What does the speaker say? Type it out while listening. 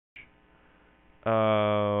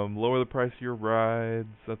Lower the price of your rides.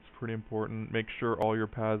 That's pretty important. Make sure all your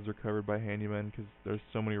paths are covered by handymen because there's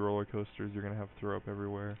so many roller coasters you're gonna have to throw up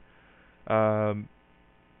everywhere. Um,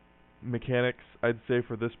 Mechanics, I'd say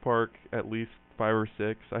for this park at least 5 or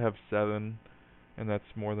 6. I have 7, and that's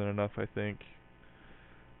more than enough, I think.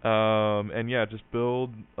 And yeah, just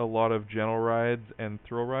build a lot of gentle rides and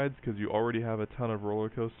thrill rides because you already have a ton of roller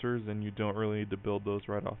coasters, and you don't really need to build those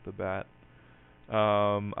right off the bat.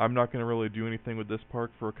 I'm not going to really do anything with this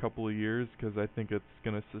park for a couple of years because I think it's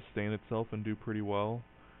going to sustain itself and do pretty well.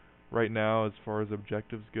 Right now, as far as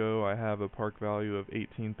objectives go, I have a park value of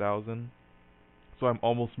 18,000, so I'm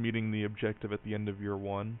almost meeting the objective at the end of year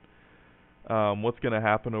 1. What's going to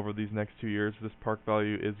happen over these next 2 years? This park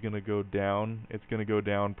value is going to go down. It's going to go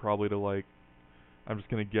down probably to like, I'm just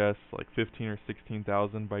going to guess like 15 or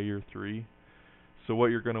 16,000 by year 3. So what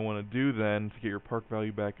you're going to want to do then to get your park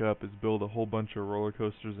value back up is build a whole bunch of roller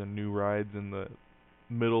coasters and new rides in the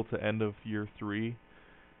middle to end of year 3,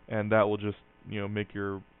 and that will just, make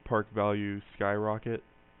your park value skyrocket.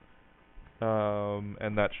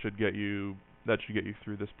 And that should get you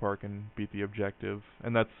through this park and beat the objective.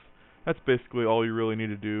 And that's basically all you really need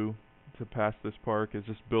to do to pass this park is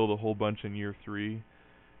just build a whole bunch in year 3.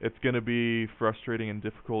 It's going to be frustrating and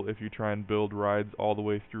difficult if you try and build rides all the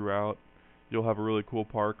way throughout. You'll have a really cool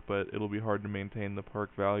park, but it'll be hard to maintain the park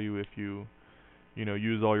value if you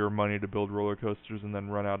use all your money to build roller coasters and then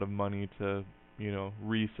run out of money to,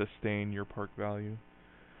 re-sustain your park value.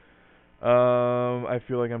 I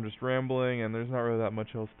feel like I'm just rambling and there's not really that much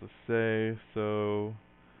else to say, so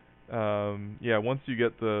yeah, once you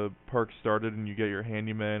get the park started and you get your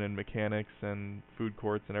handyman and mechanics and food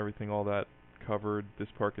courts and everything all that covered, this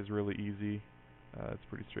park is really easy. It's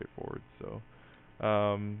pretty straightforward, so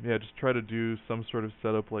yeah, just try to do some sort of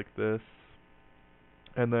setup like this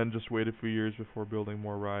and then just wait a few years before building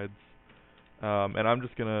more rides. And I'm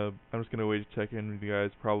just gonna wait to check in with you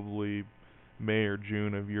guys probably May or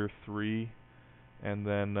June of year 3, and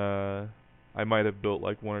then I might have built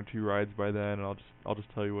like 1 or 2 rides by then, and I'll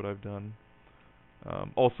just tell you what I've done.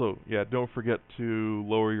 Also, yeah, don't forget to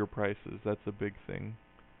lower your prices. That's a big thing.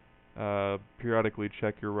 Periodically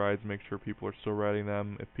check your rides, make sure people are still riding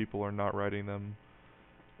them. If people are not riding them,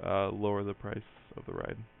 lower the price of the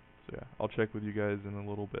ride. So yeah, I'll check with you guys in a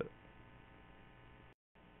little bit.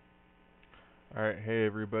 Alright, hey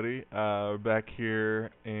everybody. We're back here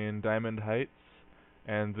in Diamond Heights,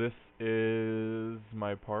 and this is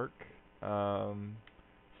my park. Um,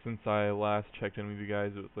 since I last checked in with you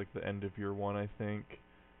guys, it was like the end of year 1, I think.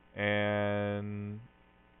 And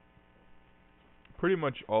pretty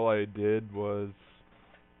much all I did was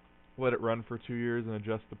let it run for 2 years and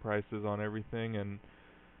adjust the prices on everything, and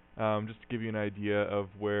just to give you an idea of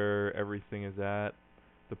where everything is at.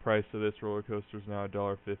 The price of this roller coaster is now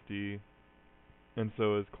 $1.50, and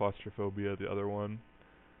so is Claustrophobia, the other one.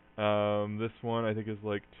 This one I think is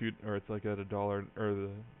like or it's like at $1, or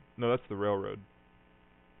no, that's the railroad.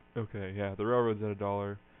 Okay, yeah, the railroad's at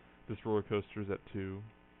 $1. This roller coaster's at 2.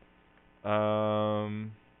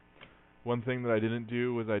 Um, One thing that I didn't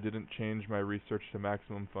do was I didn't change my research to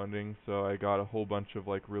maximum funding, so I got a whole bunch of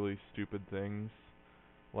like really stupid things.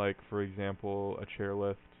 Like for example, a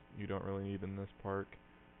chairlift you don't really need in this park.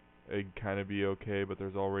 It'd kind of be okay, but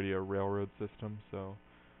there's already a railroad system, so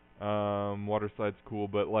water slide's cool,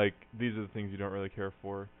 but like these are the things you don't really care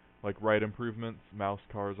for. Like ride improvements, mouse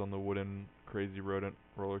cars on the wooden crazy rodent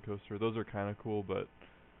roller coaster. Those are kind of cool, but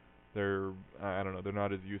they're I don't know, they're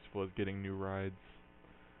not as useful as getting new rides.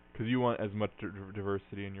 Because you want as much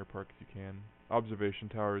diversity in your park as you can. Observation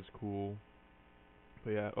tower is cool.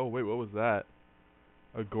 But yeah, oh wait, what was that?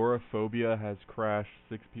 Agoraphobia has crashed.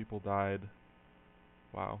 6 people died.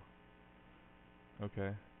 Wow.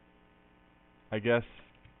 Okay. I guess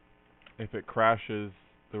if it crashes,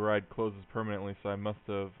 the ride closes permanently, so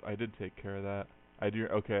I did take care of that.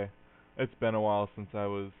 Okay. It's been a while since I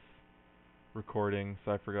was recording,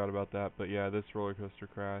 so I forgot about that. But yeah, this roller coaster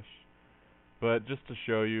crashed. But just to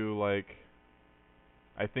show you, like,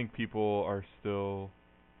 I think people are still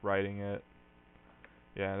riding it.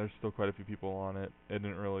 Yeah, there's still quite a few people on it. It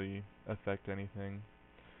didn't really affect anything.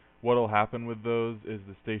 What'll happen with those is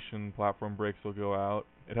the station platform brakes will go out.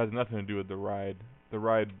 It has nothing to do with the ride. The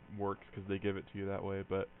ride works because they give it to you that way,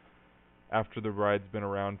 but after the ride's been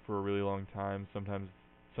around for a really long time, sometimes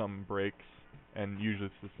something breaks, and usually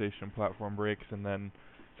it's the station platform breaks, and then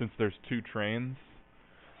since there's 2 trains,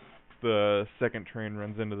 the second train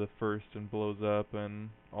runs into the first and blows up, and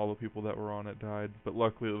all the people that were on it died. But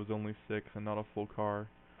luckily it was only 6 and not a full car,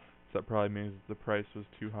 so that probably means the price was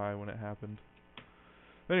too high when it happened.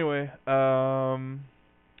 Anyway,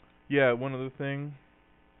 yeah, one other thing.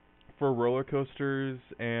 for roller coasters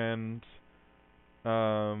and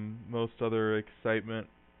most other excitement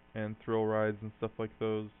and thrill rides and stuff like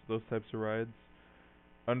those types of rides.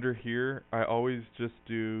 Under here, I always just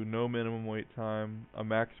do no minimum wait time, a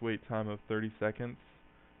max wait time of 30 seconds,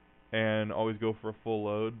 and always go for a full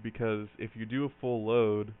load, because if you do a full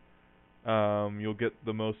load, you'll get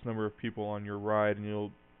the most number of people on your ride, and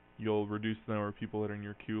you'll reduce the number of people that are in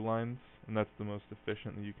your queue lines, and that's the most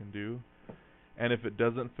efficient that you can do. And if it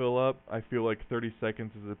doesn't fill up, I feel like 30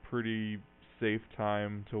 seconds is a pretty safe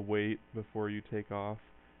time to wait before you take off,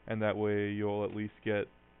 and that way you'll at least get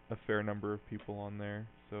a fair number of people on there.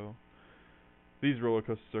 So these roller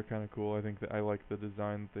coasters are kind of cool. I think that I like the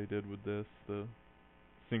design that they did with this, the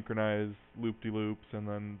synchronized loop-de-loops and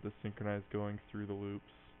then the synchronized going through the loops.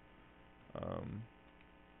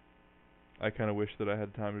 I kind of wish that I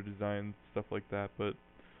had time to design stuff like that, but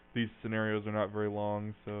these scenarios are not very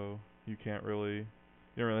long, so you don't really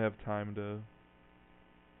have time to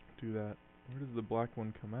do that. Where does the black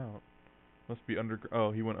one come out? Must be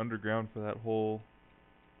oh, he went underground for that whole,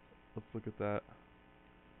 let's look at that.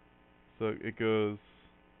 So it goes,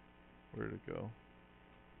 where did it go?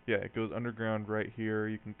 Yeah, it goes underground right here.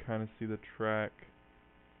 You can kind of see the track.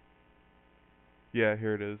 Yeah,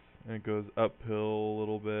 here it is. And it goes uphill a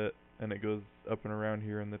little bit, and it goes up and around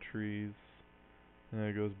here in the trees, and then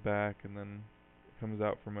it goes back, and then it comes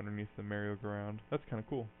out from underneath the merry-go-round. That's kind of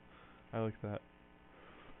cool. I like that.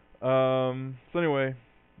 So anyway,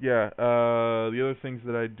 yeah, the other things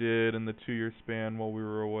that I did in the 2-year span while we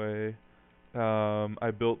were away,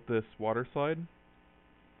 I built this water slide.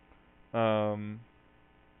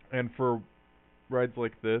 And for rides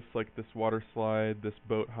like this water slide, this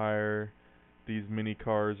boat hire, these mini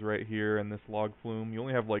cars right here, and this log flume, you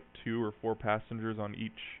only have like 2 or 4 passengers on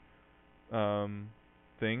each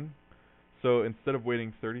thing. So instead of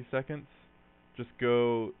waiting 30 seconds, just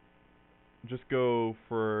go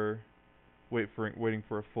for waiting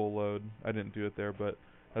for a full load. I didn't do it there, but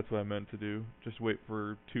that's what I meant to do. Just wait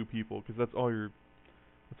for 2 people, because that's all you're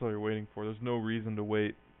waiting for. There's no reason to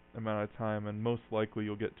wait amount of time, and most likely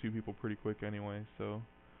you'll get 2 people pretty quick anyway. So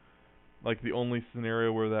like the only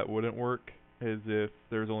scenario where that wouldn't work is if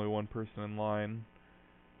there's only 1 person in line,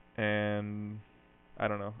 and I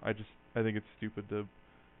don't know, I think it's stupid to,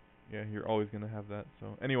 yeah, you're always gonna have that.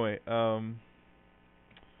 So anyway,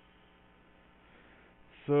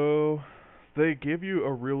 so they give you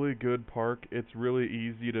a really good park. It's really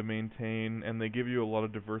easy to maintain, and they give you a lot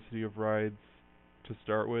of diversity of rides to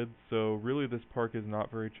start with. So really this park is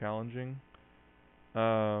not very challenging.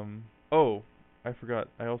 Oh, I forgot.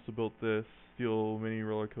 I also built this steel mini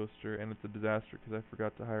roller coaster, and it's a disaster because I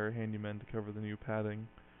forgot to hire a handyman to cover the new padding.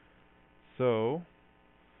 So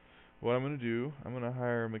what I'm going to do, I'm going to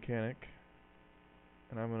hire a mechanic,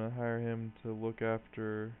 and I'm going to hire him to look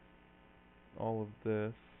after all of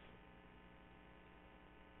this.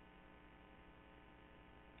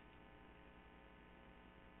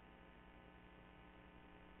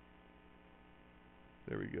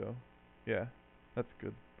 There we go. Yeah, that's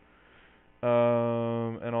good.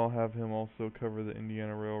 And I'll have him also cover the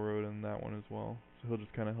Indiana Railroad and that one as well. So he'll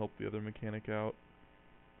just kind of help the other mechanic out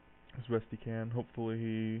as best he can. Hopefully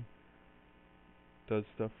he does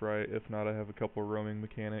stuff right. If not, I have a couple roaming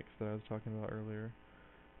mechanics that I was talking about earlier.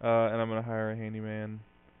 And I'm gonna hire a handyman.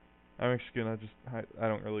 I'm actually gonna just I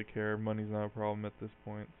don't really care. Money's not a problem at this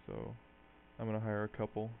point, so I'm gonna hire a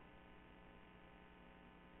couple.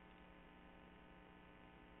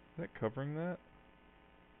 Is that covering that?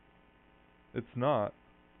 It's not.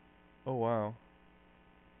 Oh wow.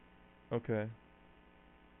 Okay.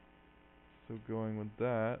 So going with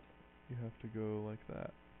that, you have to go like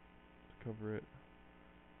that to cover it.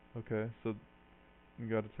 Okay, so you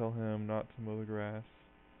gotta tell him not to mow the grass.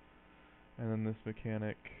 And then this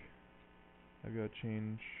mechanic, I've gotta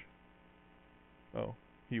change. Oh,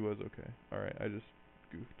 he was okay. Alright, I just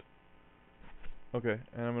goofed. Okay,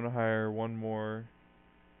 and I'm gonna hire one more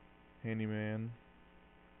handyman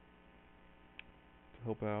to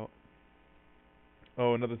help out.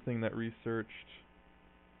 Oh, another thing that researched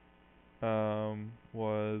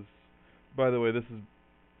was, by the way,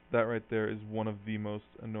 that right there is one of the most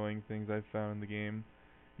annoying things I've found in the game.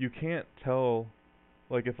 You can't tell,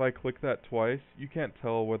 like if I click that twice, you can't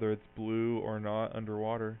tell whether it's blue or not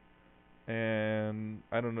underwater. And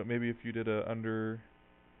I don't know, maybe if you did a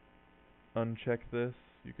uncheck this,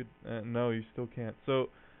 you could, no, you still can't. So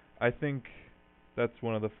I think that's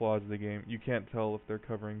one of the flaws of the game. You can't tell if they're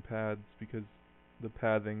covering pads because the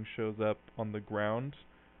padding shows up on the ground,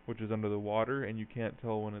 which is under the water, and you can't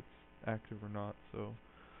tell when it's active or not. So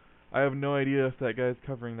I have no idea if that guy's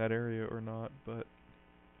covering that area or not, but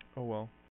oh well.